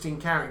interesting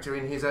character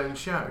in his own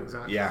show.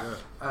 Exactly. Yeah.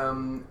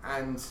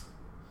 And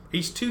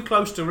he's too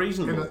close to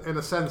reasonable. In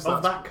a sense,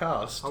 of that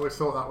cast. I always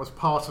thought that was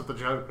part of the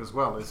joke as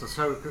well. It's a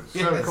show called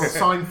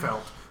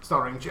Seinfeld,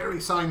 starring Jerry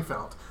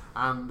Seinfeld,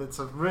 and it's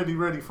a really,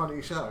 really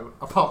funny show.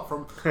 Apart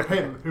from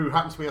him, who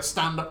happens to be a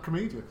stand-up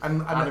comedian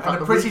and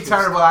a pretty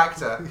terrible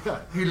actor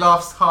who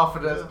laughs half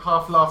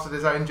laughs at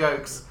his own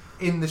jokes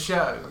in the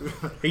show.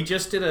 He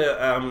just did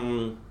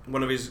a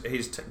one of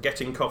his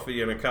getting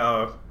coffee in a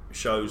car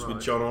shows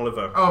with John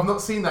Oliver. Oh, I've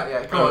not seen that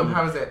yet. Go on,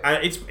 how is it?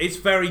 And it's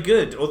very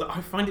good. Although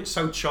I find it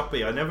so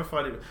choppy. I never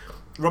find it.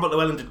 Robert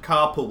Llewellyn did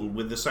Carpool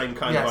with the same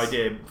kind of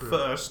idea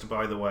first,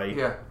 by the way.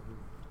 Yeah.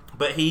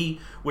 But he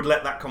would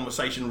let that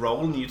conversation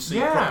roll, and you'd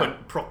see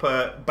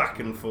proper back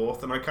and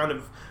forth. And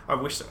I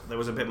wish there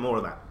was a bit more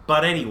of that.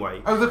 But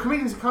anyway. Oh, the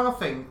Comedians in a Car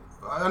thing.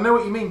 I know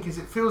what you mean, because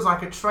it feels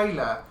like a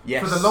trailer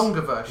for the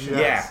longer version.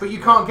 Yeah. But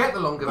you can't get the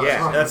longer version.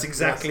 Yeah, that's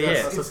exactly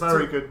it. That's a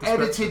very good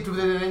description. Edited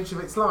within an inch of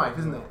its life,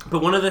 isn't it?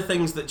 But one of the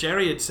things that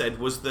Jerry had said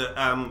was that,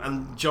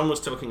 and John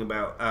was talking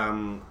about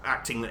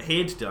acting that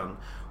he'd done,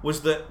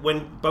 was that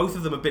when both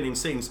of them have been in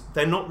scenes,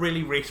 they're not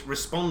really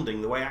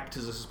responding the way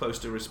actors are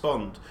supposed to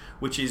respond,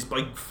 which is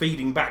by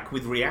feeding back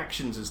with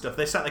reactions and stuff.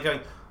 They sat there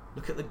going,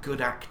 look at the good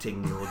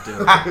acting you're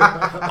doing.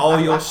 Oh,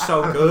 you're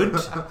so good.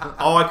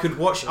 Oh, I could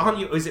watch. Aren't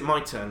you? Is it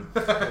my turn?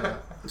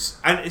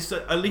 And it's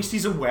at least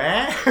he's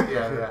aware.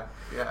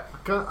 Yeah.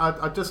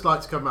 I'd just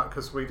like to come back,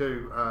 because we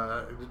do,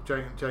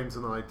 James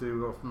and I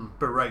do often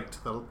berate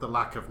the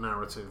lack of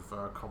narrative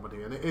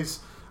comedy, and it is,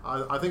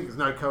 I think it's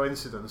no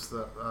coincidence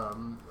that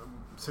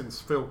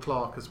since Phil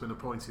Clark has been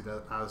appointed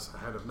as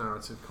head of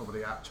narrative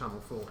comedy at Channel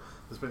 4,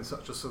 there's been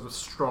such a sort of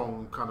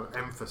strong kind of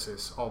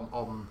emphasis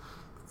on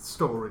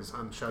stories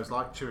and shows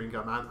like Chewing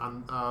Gum,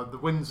 and The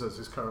Windsors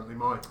is currently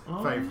my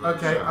favourite.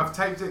 Okay, show. I've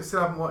taped it,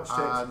 still haven't watched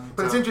it.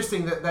 But it's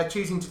interesting that they're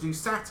choosing to do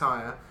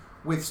satire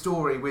with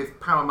story, with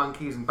Power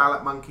Monkeys and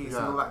Ballot Monkeys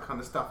and all that kind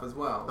of stuff as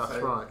well. That's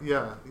right.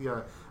 Yeah.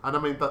 And I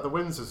mean, but The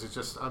Windsors is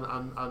just, and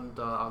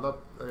I love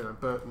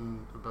Bert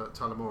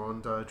Tyler-Moore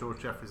and George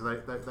Jeffries.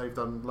 They've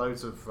done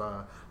loads of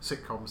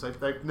sitcoms.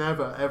 They've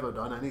never ever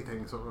done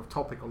anything sort of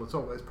topical at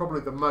all. It's probably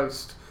the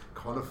most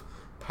kind of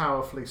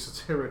powerfully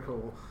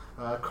satirical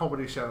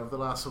comedy show of the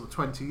last sort of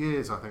 20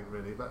 years, I think,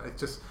 really. But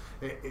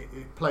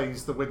it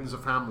plays the Windsor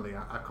family.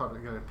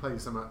 It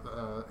plays them at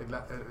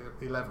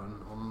 11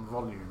 on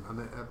volume,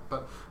 and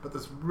but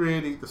there's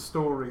really the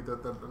story,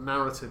 the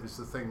narrative is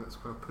the thing that's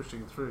kind of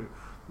pushing through.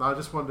 And I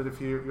just wondered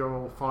if you're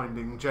all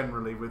finding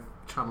generally with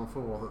Channel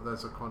 4 that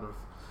there's a kind of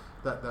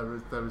that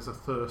there is a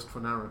thirst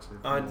for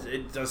narrative.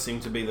 It does seem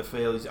to be the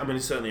feel. I mean,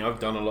 certainly I've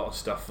done a lot of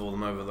stuff for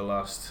them over the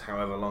last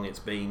however long it's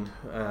been.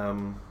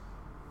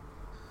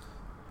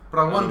 But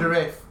I wonder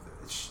if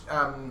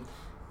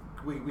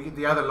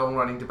the other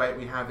long-running debate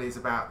we have is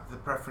about the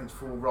preference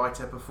for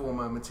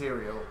writer-performer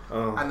material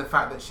and the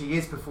fact that she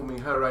is performing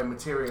her own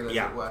material, as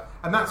it were.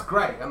 And that's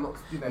great. I'm not,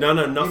 No,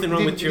 nothing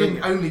wrong with Chewing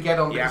Gum. Didn't only get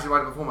on because you're a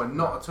writer-performer,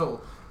 not at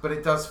all. But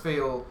it does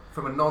feel,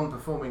 from a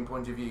non-performing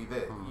point of view,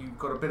 that you've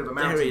got a bit of a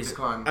mountain to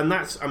climb. And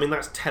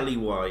that's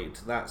telly-wide.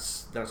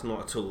 That's not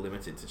at all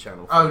limited to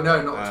Channel 4. Oh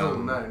no, not at all.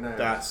 No.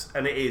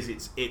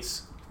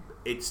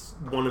 It's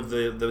one of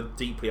the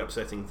deeply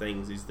upsetting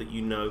things is that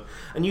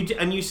and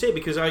you see it,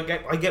 because I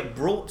get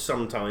brought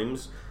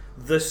sometimes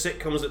the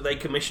sitcoms that they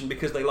commission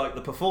because they like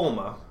the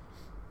performer,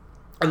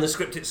 and the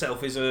script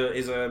itself is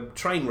a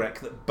train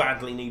wreck that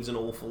badly needs an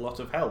awful lot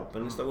of help,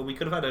 and it's like, well, we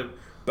could have had a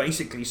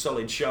basically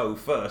solid show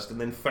first and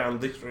then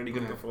found this really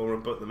good performer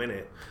and put them in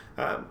it.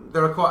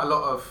 There are quite a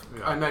lot of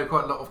I know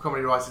quite a lot of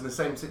comedy writers in the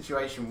same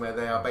situation where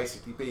they are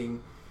basically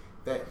being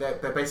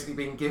they're basically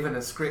being given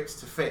a script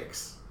to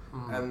fix.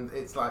 And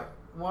it's like,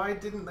 why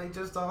didn't they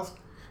just ask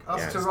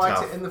us to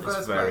write it in the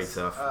first place? It's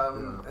very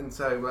tough. And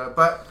so,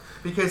 but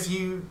because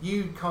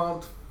you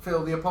can't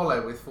fill the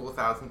Apollo with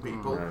 4,000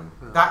 people. No.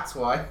 That's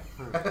why.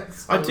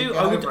 So I do.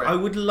 get over it. I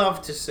would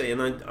love to see,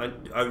 and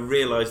I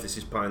realise this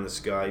is pie in the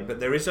sky, but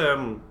there is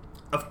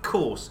of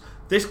course.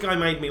 This guy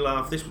made me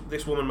laugh.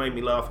 This woman made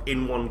me laugh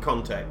in one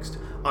context.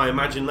 I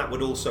imagine that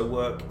would also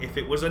work if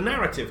it was a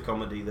narrative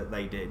comedy that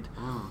they did.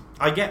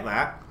 I get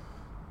that.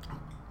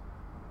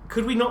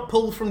 Could we not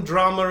pull from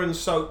drama and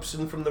soaps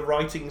and from the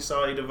writing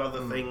side of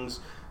other things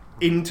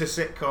into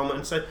sitcom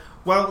and say,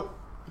 well,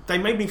 they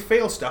made me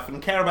feel stuff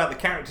and care about the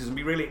characters and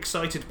be really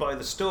excited by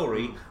the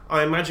story.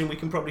 I imagine we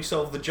can probably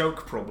solve the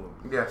joke problem.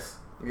 Yes.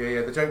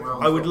 Yeah, the joke.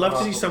 Well, I would love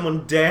to see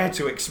someone dare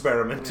to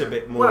experiment a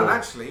bit more. Well, and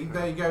actually,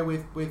 there you go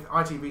with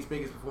ITV's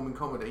biggest performing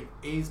comedy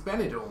is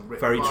Benidorm, written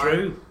Very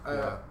true.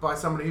 by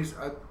somebody who's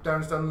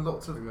Darren's done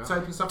lots of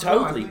soap and stuff.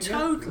 Totally, like that, hasn't he?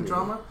 totally. And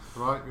drama.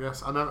 Right,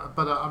 yes,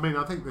 but I mean,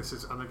 I think this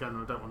is, and again,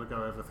 I don't want to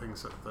go over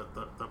things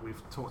that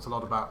we've talked a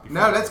lot about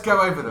before. No, let's go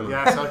over them.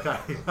 Yes, okay.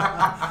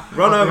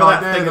 Run over The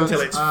that idea thing that,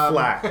 until it's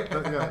flat.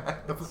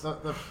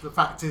 The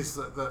fact is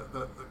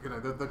that you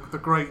know the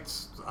great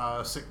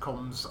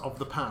sitcoms of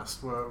the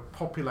past were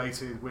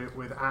populated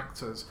with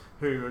actors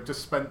who had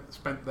just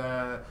spent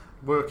their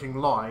working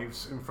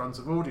lives in front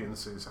of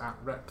audiences at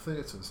rep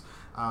theatres,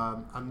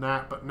 and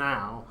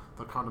now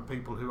the kind of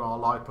people who are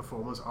live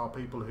performers are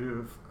people who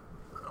have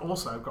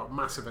also got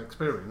massive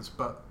experience,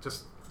 but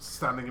just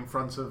standing in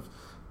front of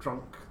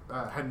drunk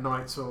hen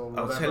nights or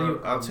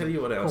whatever. I'll tell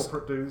you what else.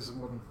 Corporate dues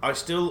and whatnot.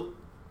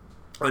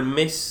 I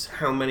miss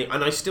how many,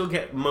 and I still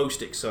get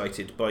most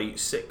excited by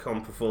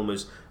sitcom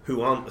performers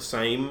who aren't the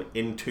same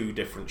in two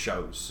different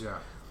shows. Yeah.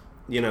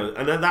 You know,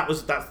 and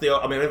that's the.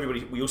 I mean,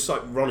 everybody. We'll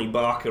cite Ronnie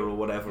Barker or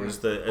whatever as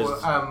the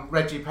Or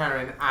Reggie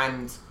Perrin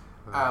and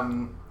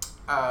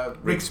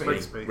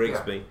Rigsby.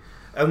 Rigsby. Yeah.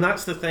 And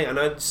that's the thing.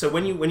 And so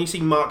when you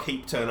see Mark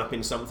Heap turn up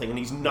in something, and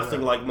he's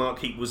nothing like Mark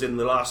Heap was in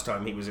the last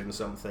time he was in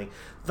something,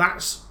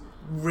 that's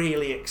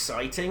really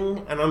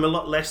exciting. And I'm a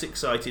lot less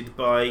excited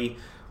by,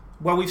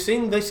 well, we've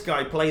seen this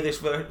guy play this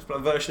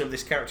version of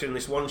this character in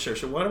this one show,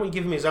 so why don't we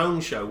give him his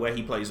own show where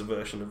he plays a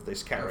version of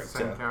this character?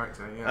 Same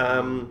character,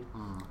 yeah.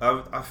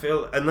 I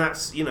feel, and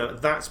that's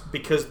that's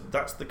because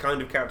that's the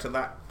kind of character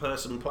that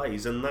person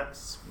plays, and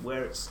that's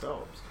where it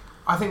stops.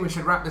 I think we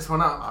should wrap this one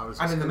up,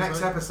 and in the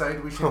next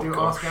episode we should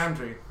Ask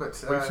Andrew.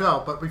 But we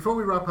shall. But before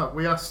we wrap up,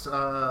 we asked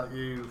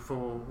you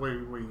for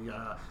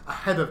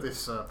ahead of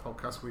this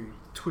podcast. We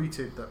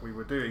tweeted that we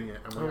were doing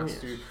it, and we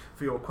asked you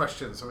for your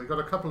questions. So we've got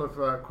a couple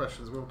of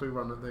questions. We'll do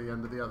one at the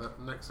end of the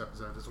next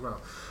episode as well.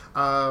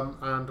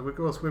 And we've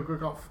got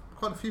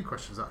quite a few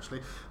questions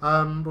actually.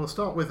 We'll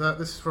start with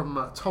this is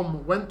from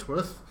Tom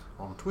Wentworth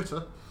on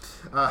Twitter.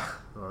 Well,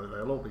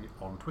 they'll all be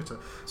on Twitter.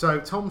 So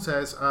Tom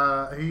says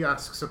he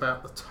asks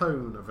about the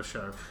tone of a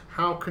show.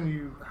 How do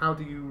you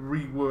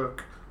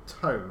rework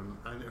tone?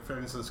 And for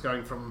instance,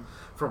 going from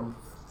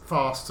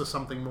fast to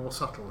something more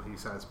subtle, he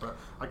says. But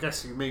I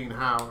guess you mean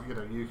how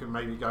you can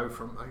maybe go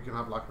from you can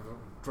have like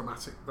a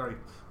dramatic, very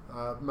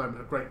moment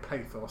of great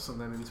pathos,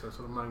 and then into a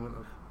sort of moment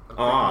of.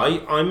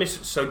 I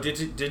miss. So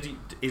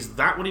is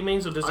that what he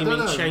means, or does he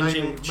mean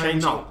changing? Maybe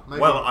not.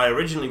 Maybe. Well, I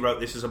originally wrote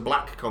this as a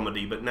black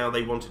comedy, but now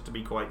they want it to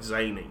be quite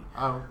zany.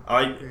 Oh,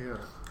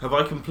 have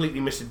I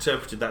completely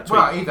misinterpreted that tweet?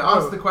 Well, either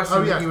ask the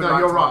question. Yes, you would like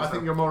you're to right. answer. I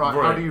think you're more right.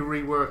 How do you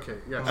rework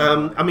it? Yes.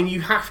 I mean,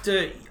 you have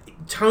to.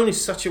 Tone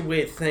is such a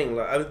weird thing.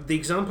 Like the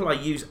example I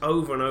use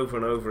over and over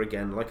and over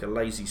again, like a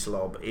lazy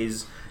slob,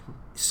 is.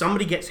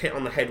 Somebody gets hit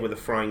on the head with a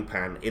frying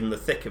pan in the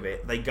thick of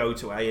it, they go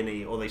to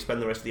A&E or they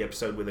spend the rest of the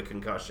episode with a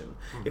concussion.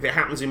 If it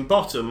happens in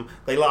bottom,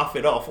 they laugh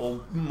it off,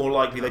 or more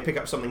likely they pick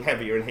up something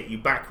heavier and hit you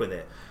back with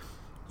it.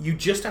 You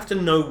just have to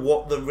know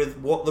what the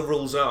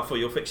rules are for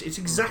your fiction. It's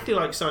exactly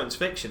like science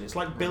fiction. It's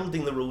like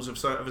building the rules of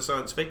a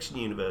science fiction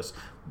universe.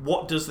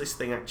 What does this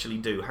thing actually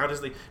do? How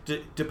does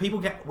do people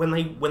get when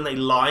they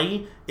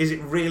lie? Is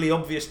it really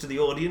obvious to the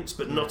audience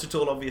but not at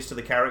all obvious to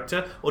the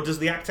character, or does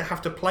the actor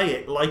have to play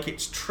it like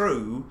it's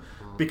true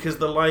because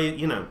the lie?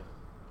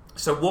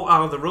 So what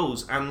are the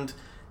rules? And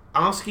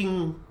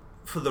asking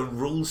for the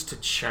rules to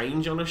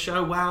change on a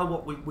show. Well,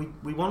 what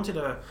we wanted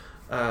a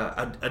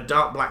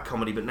dark black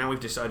comedy, but now we've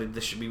decided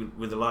this should be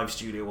with a live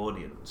studio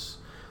audience.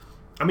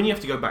 I mean, you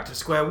have to go back to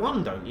square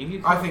one, don't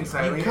you? I think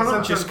so. You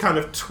cannot just kind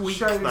of tweak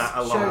that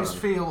along. Shows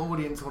feel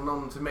audience or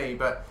none to me,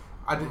 but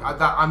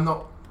I'm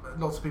not.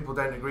 Lots of people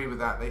don't agree with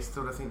that. They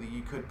sort of think that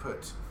you could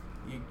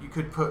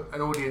put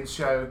an audience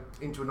show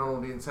into a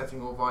non-audience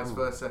setting, or vice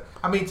versa.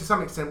 I mean, to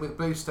some extent, with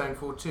Bluestone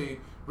 4-2,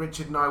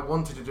 Richard and I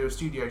wanted to do a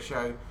studio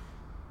show.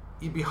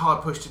 You'd be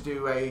hard pushed to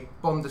do a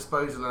bomb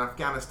disposal in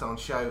Afghanistan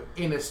show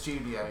in a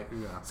studio.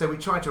 Yeah. So we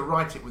tried to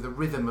write it with a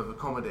rhythm of a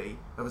comedy,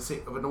 of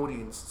an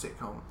audience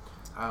sitcom,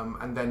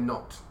 and then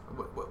not.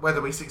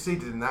 Whether we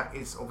succeeded in that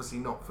is obviously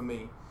not for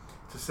me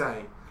to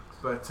say.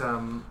 But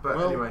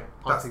well, anyway,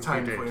 that's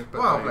tone for you.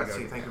 Well, bless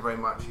you. Thank you very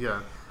much.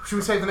 Yeah. Should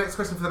we save the next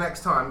question for the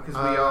next time, because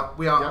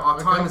our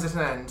time is at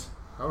an end.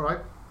 All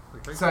right.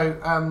 Okay. So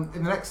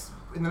in the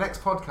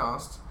next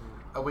podcast,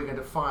 we're going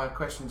to fire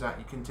questions at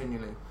you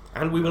continually.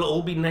 And we will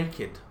all be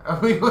naked.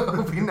 We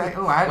will be naked.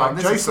 Oh, hang on.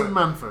 Like Jason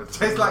Manford.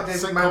 Just like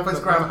Jason Manford's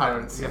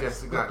grandparents. Yeah.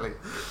 Yes, exactly.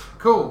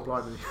 Cool.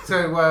 Blimey.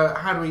 So,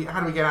 how do we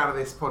get out of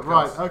this podcast?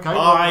 Right, okay.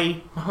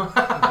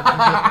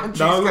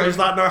 Is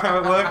that not how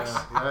it works?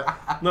 Yeah.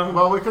 No.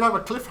 Well, we could have a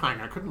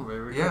cliffhanger, couldn't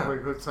we? Yeah. We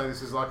could say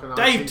this is like an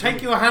Dave, ITV.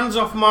 take your hands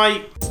off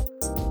my...